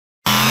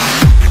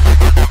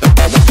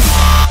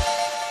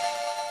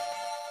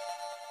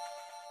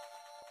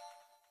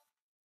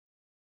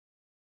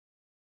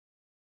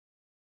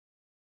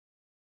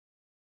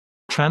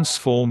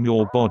Transform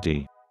your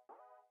body.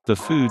 The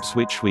foods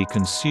which we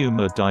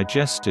consume are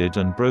digested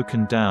and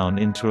broken down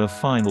into a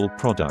final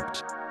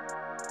product,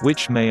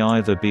 which may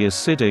either be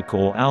acidic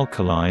or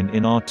alkaline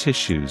in our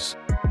tissues.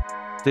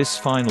 This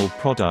final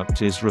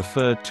product is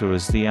referred to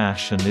as the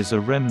ash and is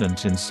a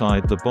remnant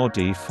inside the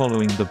body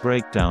following the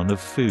breakdown of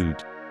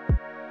food.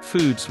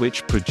 Foods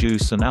which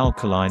produce an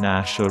alkaline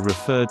ash are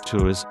referred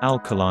to as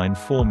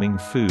alkaline-forming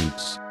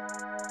foods,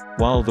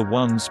 while the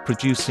ones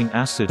producing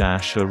acid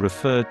ash are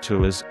referred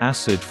to as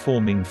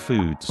acid-forming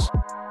foods.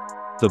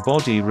 The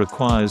body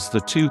requires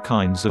the two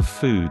kinds of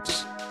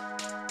foods,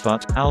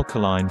 but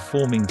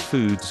alkaline-forming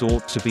foods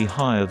ought to be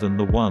higher than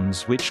the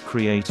ones which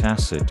create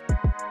acid.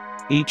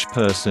 Each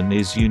person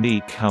is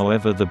unique,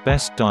 however the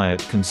best diet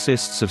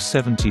consists of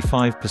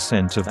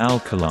 75% of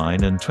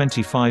alkaline and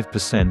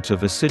 25%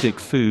 of acidic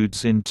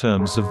foods in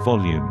terms of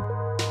volume.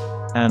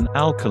 An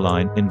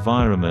alkaline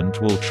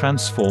environment will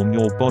transform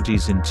your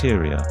body's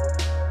interior.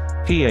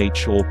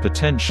 pH or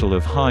potential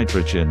of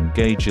hydrogen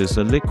gauges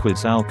a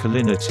liquid's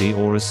alkalinity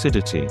or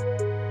acidity.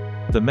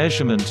 The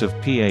measurement of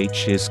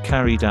pH is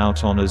carried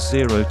out on a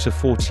 0 to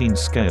 14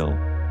 scale.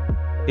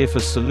 If a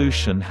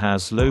solution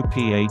has low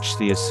pH,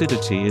 the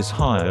acidity is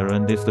higher,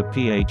 and if the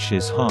pH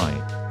is high,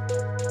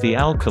 the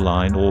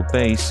alkaline or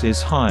base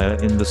is higher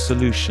in the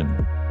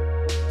solution.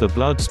 The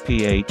blood's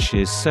pH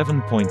is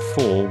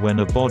 7.4 when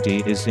a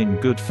body is in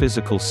good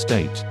physical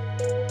state.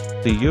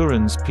 The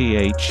urine's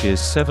pH is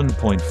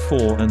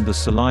 7.4 and the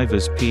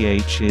saliva's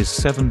pH is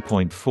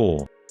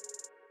 7.4.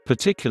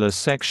 Particular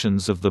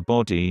sections of the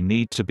body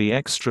need to be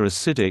extra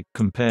acidic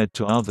compared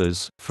to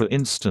others, for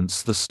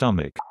instance the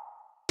stomach.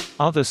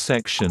 Other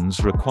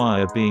sections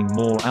require being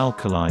more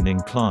alkaline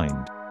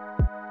inclined.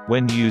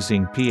 When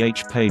using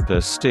pH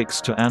paper sticks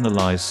to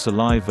analyze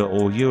saliva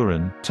or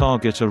urine,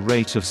 target a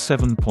rate of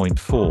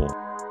 7.4.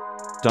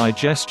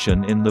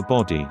 Digestion in the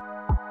body.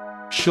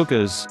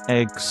 Sugars,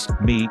 eggs,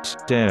 meat,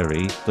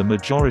 dairy, the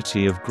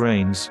majority of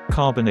grains,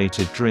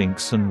 carbonated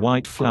drinks and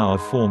white flour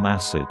form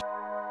acid.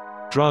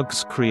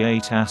 Drugs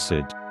create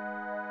acid.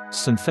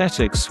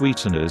 Synthetic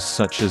sweeteners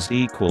such as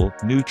Equal,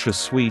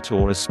 NutraSweet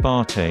or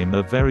aspartame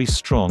are very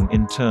strong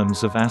in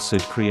terms of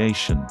acid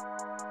creation.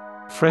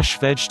 Fresh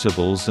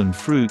vegetables and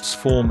fruits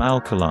form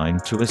alkaline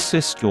to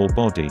assist your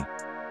body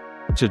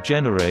to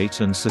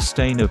generate and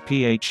sustain a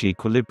pH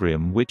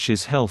equilibrium which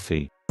is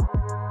healthy.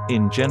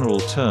 In general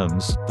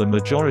terms, the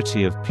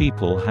majority of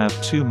people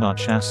have too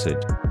much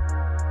acid.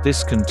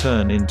 This can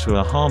turn into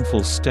a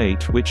harmful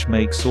state which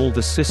makes all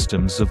the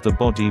systems of the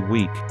body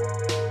weak.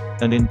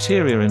 An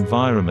interior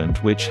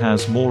environment which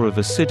has more of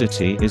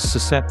acidity is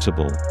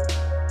susceptible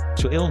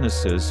to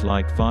illnesses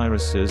like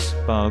viruses,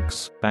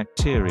 bugs,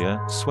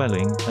 bacteria,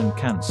 swelling, and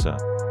cancer.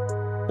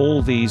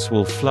 All these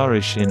will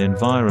flourish in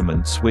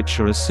environments which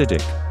are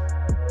acidic.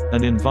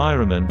 An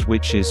environment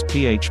which is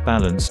pH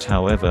balanced,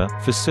 however,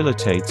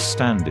 facilitates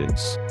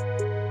standards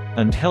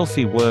and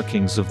healthy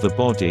workings of the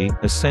body,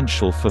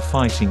 essential for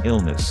fighting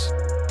illness.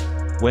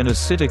 When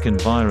acidic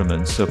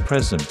environments are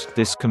present,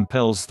 this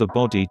compels the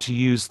body to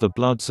use the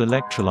blood's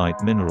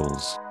electrolyte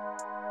minerals,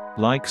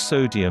 like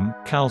sodium,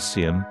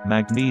 calcium,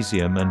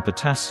 magnesium and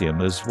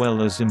potassium, as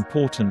well as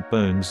important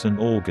bones and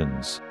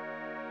organs,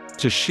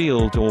 to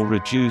shield or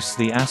reduce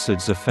the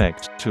acid's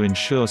effect, to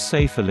ensure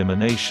safe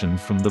elimination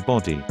from the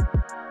body.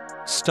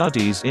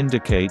 Studies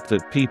indicate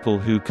that people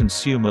who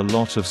consume a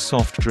lot of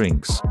soft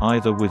drinks,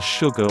 either with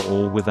sugar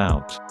or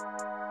without,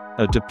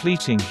 are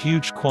depleting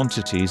huge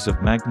quantities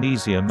of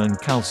magnesium and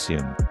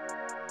calcium,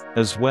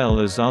 as well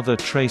as other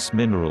trace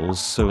minerals,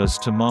 so as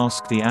to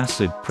mask the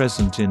acid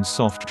present in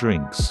soft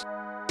drinks.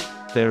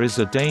 There is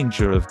a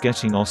danger of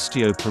getting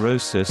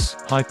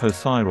osteoporosis,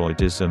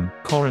 hypothyroidism,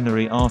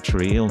 coronary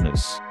artery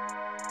illness,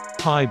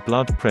 high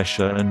blood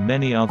pressure and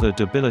many other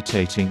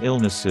debilitating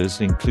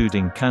illnesses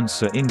including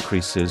cancer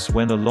increases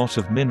when a lot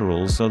of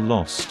minerals are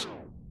lost.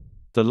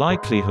 The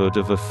likelihood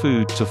of a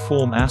food to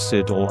form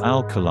acid or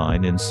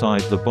alkaline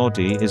inside the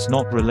body is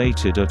not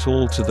related at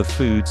all to the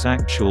food's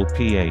actual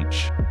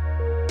pH.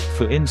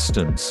 For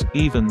instance,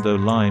 even though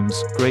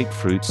limes,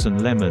 grapefruits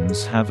and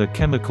lemons have a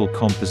chemical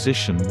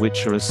composition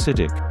which are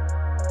acidic,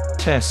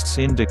 tests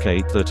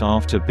indicate that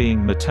after being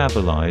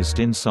metabolized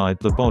inside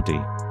the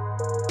body,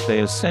 they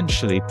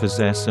essentially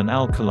possess an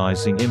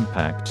alkalizing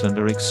impact and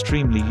are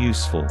extremely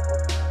useful.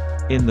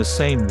 In the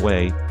same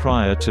way,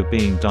 prior to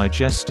being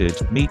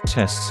digested, meat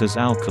tests as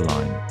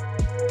alkaline.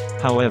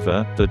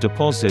 However, the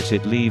deposit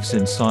it leaves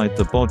inside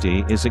the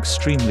body is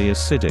extremely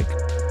acidic.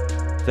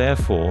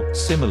 Therefore,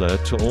 similar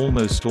to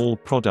almost all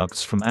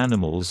products from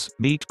animals,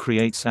 meat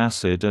creates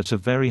acid at a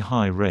very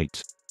high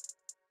rate.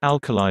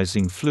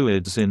 Alkalizing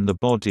fluids in the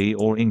body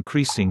or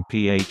increasing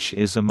pH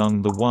is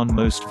among the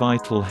most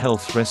vital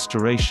health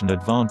restoration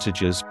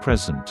advantages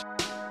present,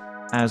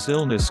 as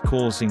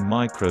illness-causing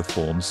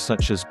microforms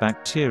such as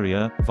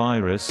bacteria,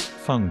 virus,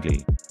 fungi,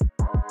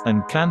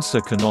 and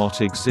cancer cannot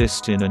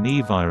exist in an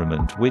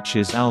environment which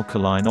is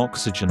alkaline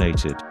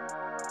oxygenated.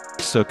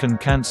 So can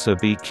cancer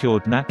be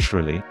cured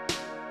naturally?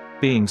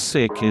 Being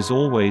sick is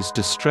always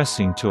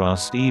distressing to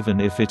us, even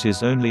if it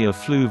is only a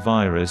flu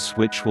virus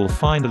which will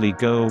finally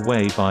go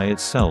away by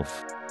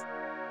itself.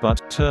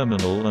 But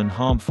terminal and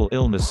harmful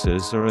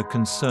illnesses are a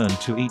concern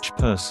to each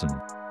person.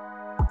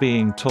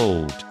 Being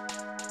told,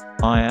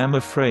 "I am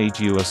afraid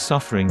you are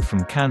suffering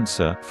from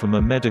cancer," from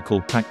a medical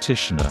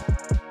practitioner,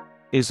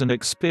 is an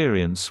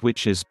experience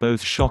which is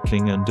both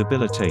shocking and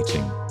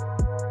debilitating.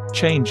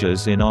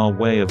 Changes in our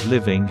way of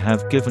living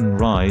have given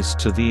rise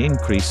to the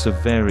increase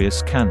of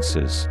various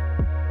cancers,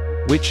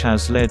 which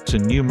has led to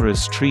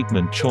numerous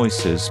treatment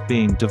choices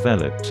being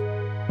developed.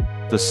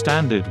 The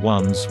standard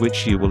ones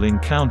which you will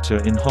encounter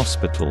in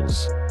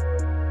hospitals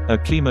are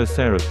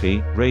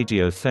chemotherapy,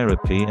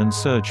 radiotherapy and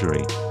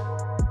surgery.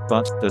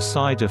 But, the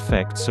side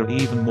effects are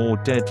even more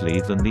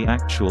deadly than the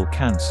actual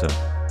cancer.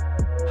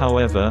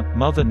 However,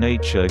 Mother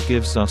Nature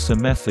gives us a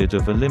method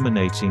of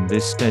eliminating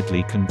this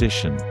deadly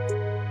condition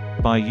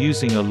by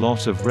using a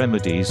lot of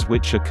remedies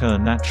which occur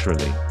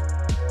naturally.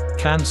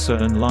 Cancer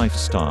and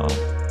lifestyle.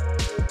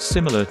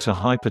 Similar to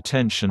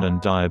hypertension and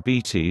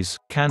diabetes,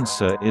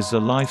 cancer is a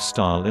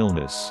lifestyle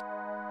illness.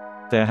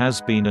 There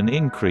has been an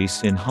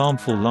increase in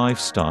harmful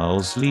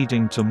lifestyles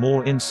leading to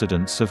more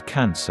incidents of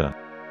cancer.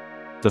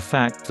 The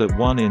fact that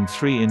 1 in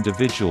 3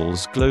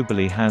 individuals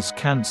globally has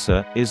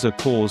cancer is a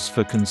cause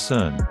for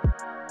concern.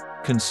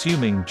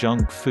 Consuming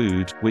junk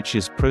food, which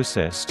is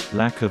processed,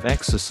 lack of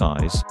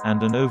exercise,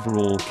 and an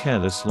overall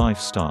careless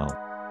lifestyle,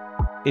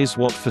 is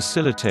what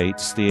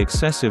facilitates the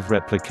excessive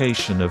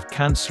replication of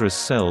cancerous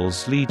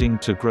cells, leading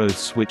to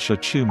growths which are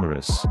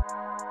tumorous.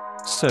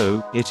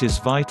 So, it is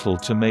vital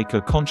to make a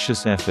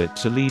conscious effort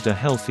to lead a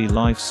healthy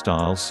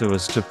lifestyle so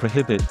as to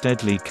prohibit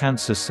deadly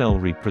cancer cell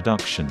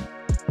reproduction.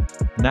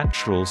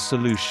 Natural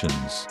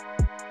solutions.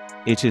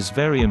 It is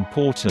very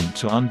important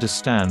to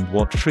understand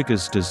what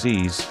triggers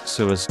disease,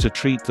 so as to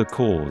treat the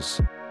cause.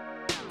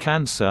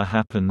 Cancer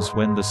happens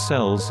when the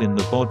cells in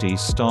the body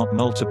start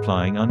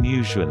multiplying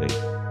unusually.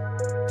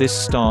 This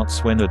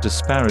starts when a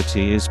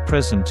disparity is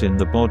present in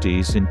the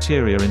body's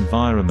interior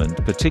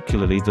environment,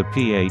 particularly the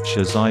pH,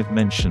 as I've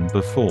mentioned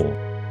before.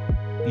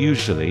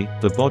 Usually,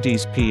 the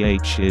body's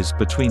pH is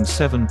between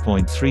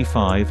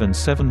 7.35 and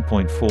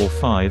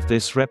 7.45.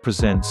 This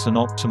represents an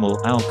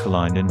optimal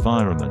alkaline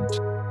environment.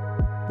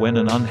 When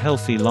an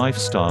unhealthy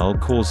lifestyle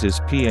causes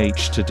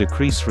pH to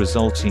decrease,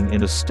 resulting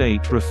in a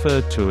state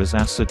referred to as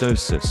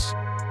acidosis,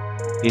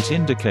 it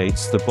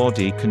indicates the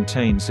body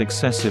contains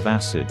excessive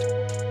acid.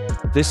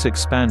 This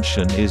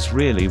expansion is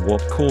really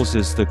what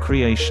causes the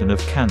creation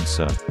of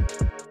cancer.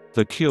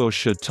 The cure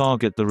should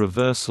target the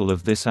reversal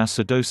of this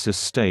acidosis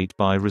state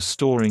by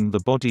restoring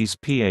the body's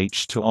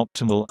pH to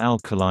optimal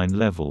alkaline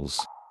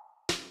levels.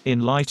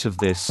 In light of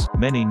this,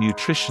 many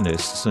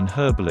nutritionists and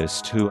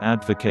herbalists who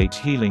advocate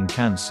healing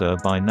cancer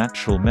by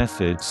natural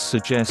methods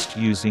suggest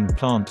using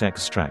plant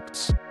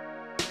extracts.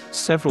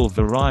 Several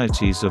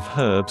varieties of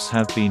herbs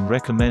have been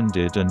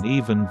recommended and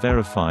even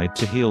verified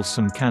to heal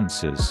some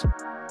cancers.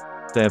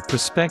 Their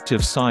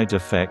prospective side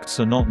effects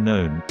are not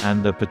known,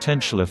 and their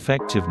potential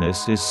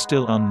effectiveness is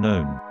still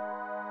unknown.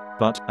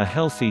 But, a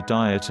healthy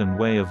diet and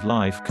way of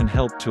life can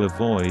help to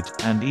avoid,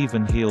 and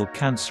even heal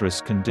cancerous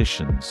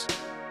conditions.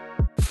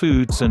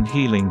 Foods and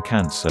healing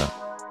cancer.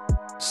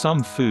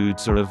 Some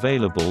foods are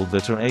available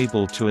that are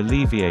able to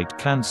alleviate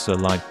cancer,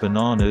 like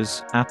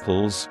bananas,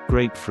 apples,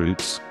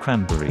 grapefruits,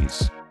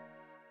 cranberries,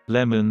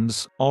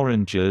 lemons,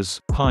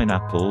 oranges,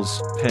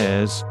 pineapples,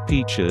 pears,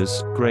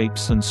 peaches,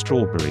 grapes and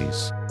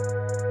strawberries.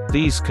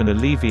 These can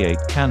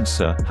alleviate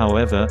cancer,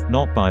 however,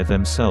 not by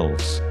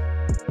themselves.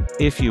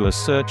 If you are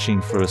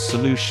searching for a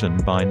solution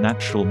by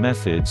natural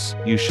methods,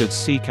 you should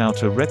seek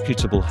out a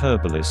reputable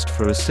herbalist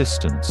for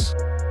assistance.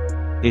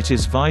 It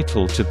is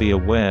vital to be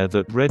aware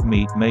that red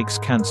meat makes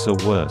cancer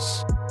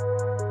worse.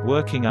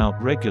 Working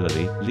out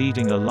regularly,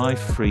 leading a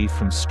life free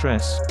from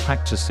stress,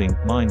 practicing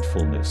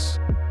mindfulness,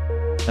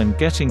 and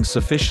getting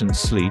sufficient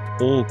sleep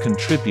all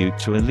contribute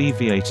to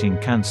alleviating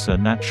cancer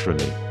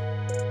naturally.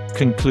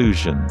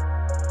 Conclusion.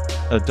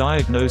 A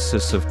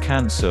diagnosis of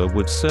cancer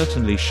would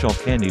certainly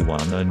shock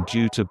anyone, and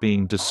due to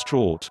being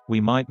distraught, we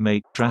might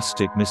make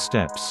drastic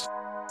missteps.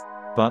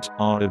 But,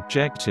 our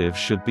objective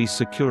should be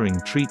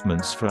securing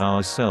treatments for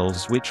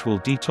ourselves which will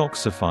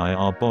detoxify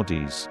our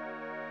bodies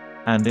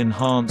and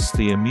enhance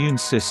the immune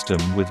system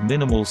with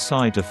minimal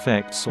side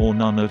effects or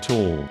none at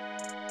all,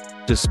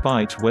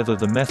 despite whether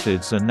the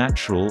methods are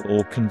natural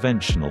or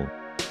conventional.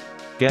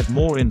 Get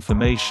more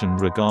information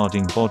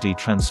regarding body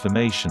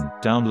transformation,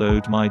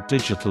 download my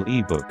digital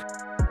ebook,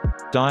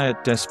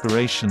 Diet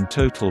Desperation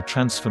Total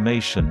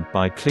Transformation,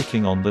 by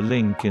clicking on the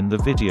link in the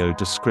video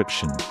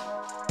description.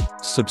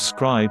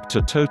 Subscribe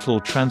to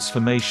Total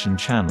Transformation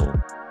channel.